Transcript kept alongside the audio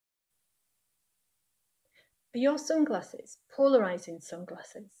Are your sunglasses polarizing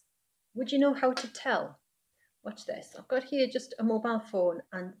sunglasses? Would you know how to tell? Watch this. I've got here just a mobile phone,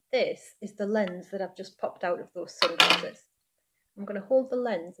 and this is the lens that I've just popped out of those sunglasses. I'm going to hold the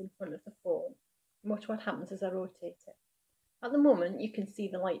lens in front of the phone and watch what happens as I rotate it. At the moment, you can see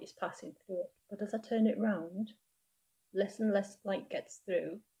the light is passing through it, but as I turn it round, less and less light gets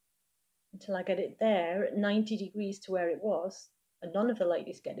through until I get it there at 90 degrees to where it was, and none of the light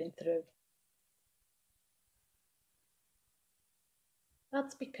is getting through.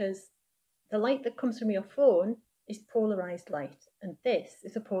 That's because the light that comes from your phone is polarized light, and this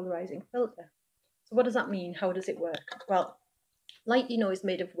is a polarizing filter. So what does that mean? How does it work? Well, light, you know, is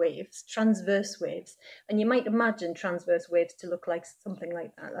made of waves, transverse waves, and you might imagine transverse waves to look like something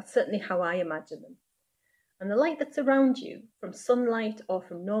like that. That's certainly how I imagine them. And the light that's around you, from sunlight or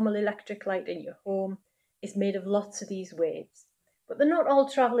from normal electric light in your home, is made of lots of these waves. But they're not all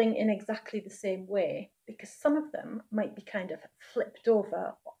travelling in exactly the same way, because some of them might be kind of flipped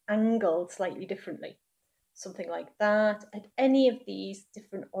over or angled slightly differently. Something like that, at any of these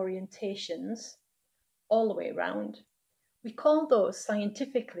different orientations, all the way around. We call those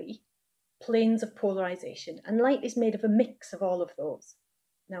scientifically planes of polarization, and light is made of a mix of all of those.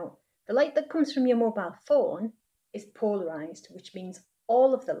 Now, the light that comes from your mobile phone is polarized, which means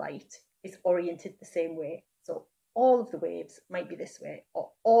all of the light is oriented the same way. So all of the waves might be this way, or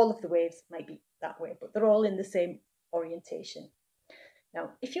all of the waves might be that way, but they're all in the same orientation.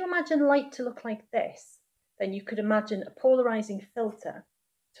 Now, if you imagine light to look like this, then you could imagine a polarizing filter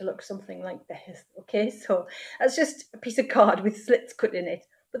to look something like this. Okay, so that's just a piece of card with slits cut in it,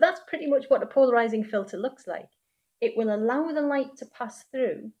 but that's pretty much what a polarizing filter looks like. It will allow the light to pass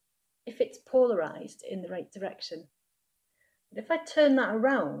through if it's polarized in the right direction. But if I turn that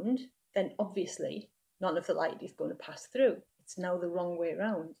around, then obviously none of the light is going to pass through. It's now the wrong way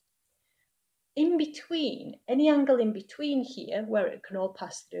around. In between, any angle in between here, where it can all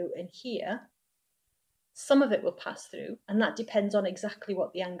pass through, and here, some of it will pass through, and that depends on exactly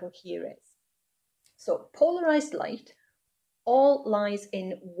what the angle here is. So polarized light all lies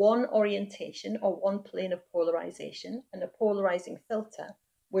in one orientation or one plane of polarization, and a polarizing filter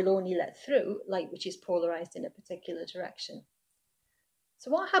will only let through light which is polarized in a particular direction.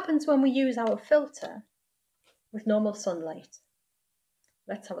 So what happens when we use our filter with normal sunlight?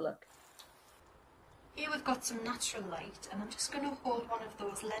 Let's have a look. Here we've got some natural light, and I'm just going to hold one of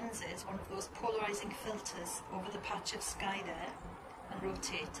those lenses, one of those polarizing filters, over the patch of sky there and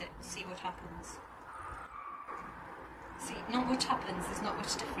rotate it, see what happens. See, not much happens, there's not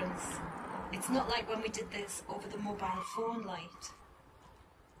much difference. It's not like when we did this over the mobile phone light.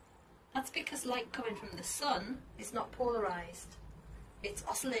 That's because light coming from the sun is not polarized. It's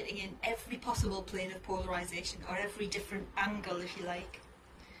oscillating in every possible plane of polarization, or every different angle, if you like.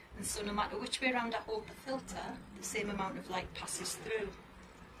 And so no matter which way around I hold the filter, the same amount of light passes through.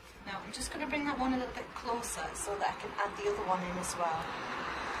 Now I'm just going to bring that one a little bit closer so that I can add the other one in as well.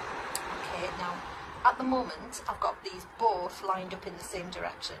 Okay, now at the moment I've got these both lined up in the same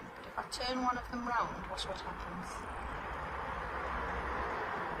direction, but if I turn one of them round, watch what happens.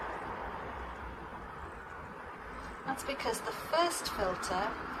 That's because the first filter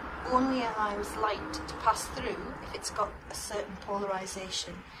only allows light to pass through if it's got a certain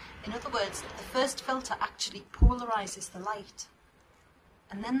polarization. In other words, the first filter actually polarizes the light,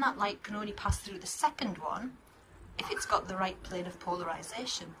 and then that light can only pass through the second one if it's got the right plane of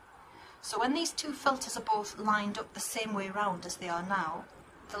polarization. So when these two filters are both lined up the same way round as they are now,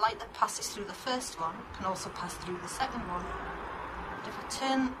 the light that passes through the first one can also pass through the second one. But if I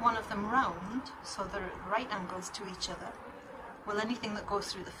turn one of them round so they're at right angles to each other, well, anything that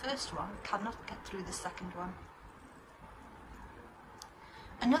goes through the first one cannot get through the second one.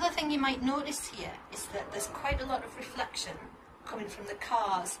 Another thing you might notice here is that there's quite a lot of reflection coming from the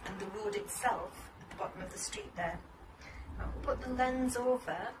cars and the road itself at the bottom of the street there. Now, we'll put the lens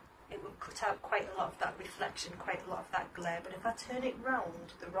over, it will cut out quite a lot of that reflection, quite a lot of that glare, but if I turn it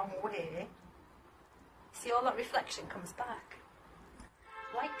round the wrong way, see, all that reflection comes back.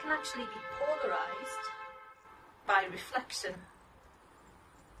 Light can actually be polarized by reflection.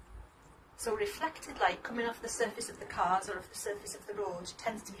 So reflected light coming off the surface of the cars or off the surface of the road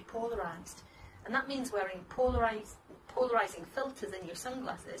tends to be polarised. And that means wearing polarising filters in your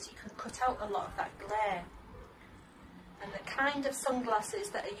sunglasses, you can cut out a lot of that glare. And the kind of sunglasses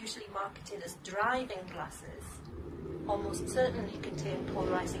that are usually marketed as driving glasses almost certainly contain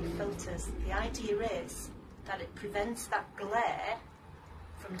polarising filters. The idea is that it prevents that glare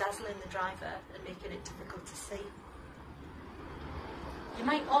from dazzling the driver and making it difficult to see. You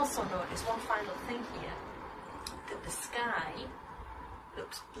might also notice one final thing here, that the sky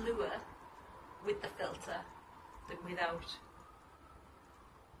looks bluer with the filter without.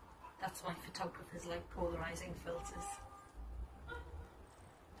 That's why photographers like polarizing filters.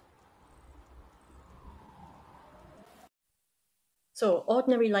 So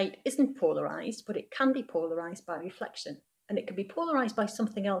ordinary light isn't polarized, but it can be polarized by reflection. And it can be polarized by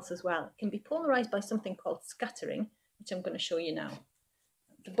something else as well. It can be polarized by something called scattering, which I'm going to show you now.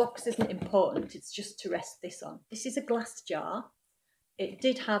 The box isn't important, it's just to rest this on. This is a glass jar. It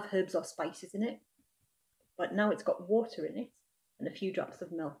did have herbs or spices in it, but now it's got water in it and a few drops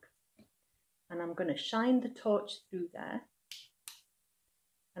of milk. And I'm going to shine the torch through there.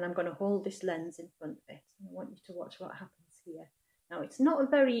 And I'm going to hold this lens in front of it. And I want you to watch what happens here. Now, it's not a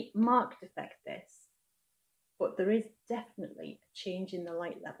very marked effect, this, but there is definitely a change in the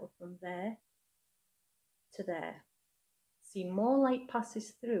light level from there to there. See, more light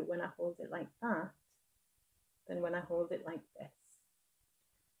passes through when I hold it like that than when I hold it like this.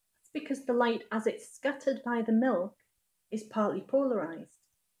 That's because the light, as it's scattered by the milk, is partly polarized,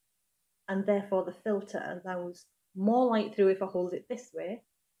 and therefore the filter allows more light through if I hold it this way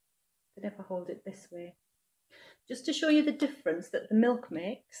than if I hold it this way. Just to show you the difference that the milk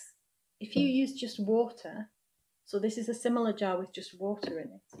makes, if you use just water, so this is a similar jar with just water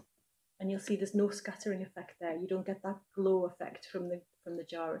in it, and you'll see there's no scattering effect there. You don't get that glow effect from the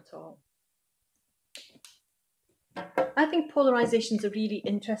jar at all. I think polarization is a really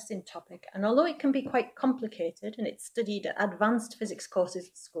interesting topic, and although it can be quite complicated and it's studied at advanced physics courses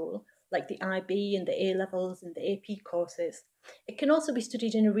at school, like the IB and the A-levels and the AP courses, it can also be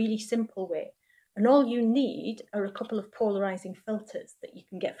studied in a really simple way. And all you need are a couple of polarizing filters that you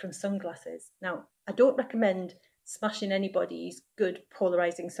can get from sunglasses. Now, I don't recommend smashing anybody's good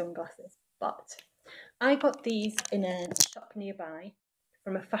polarizing sunglasses, but I got these in a shop nearby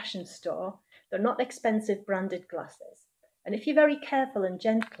from a fashion store. They're not expensive branded glasses. And if you're very careful and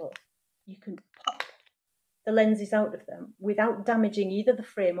gentle, you can pop the lenses out of them without damaging either the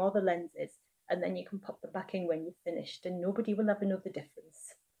frame or the lenses. And then you can pop them back in when you've finished and nobody will ever know the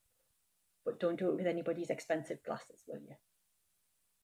difference. But don't do it with anybody's expensive glasses, will you?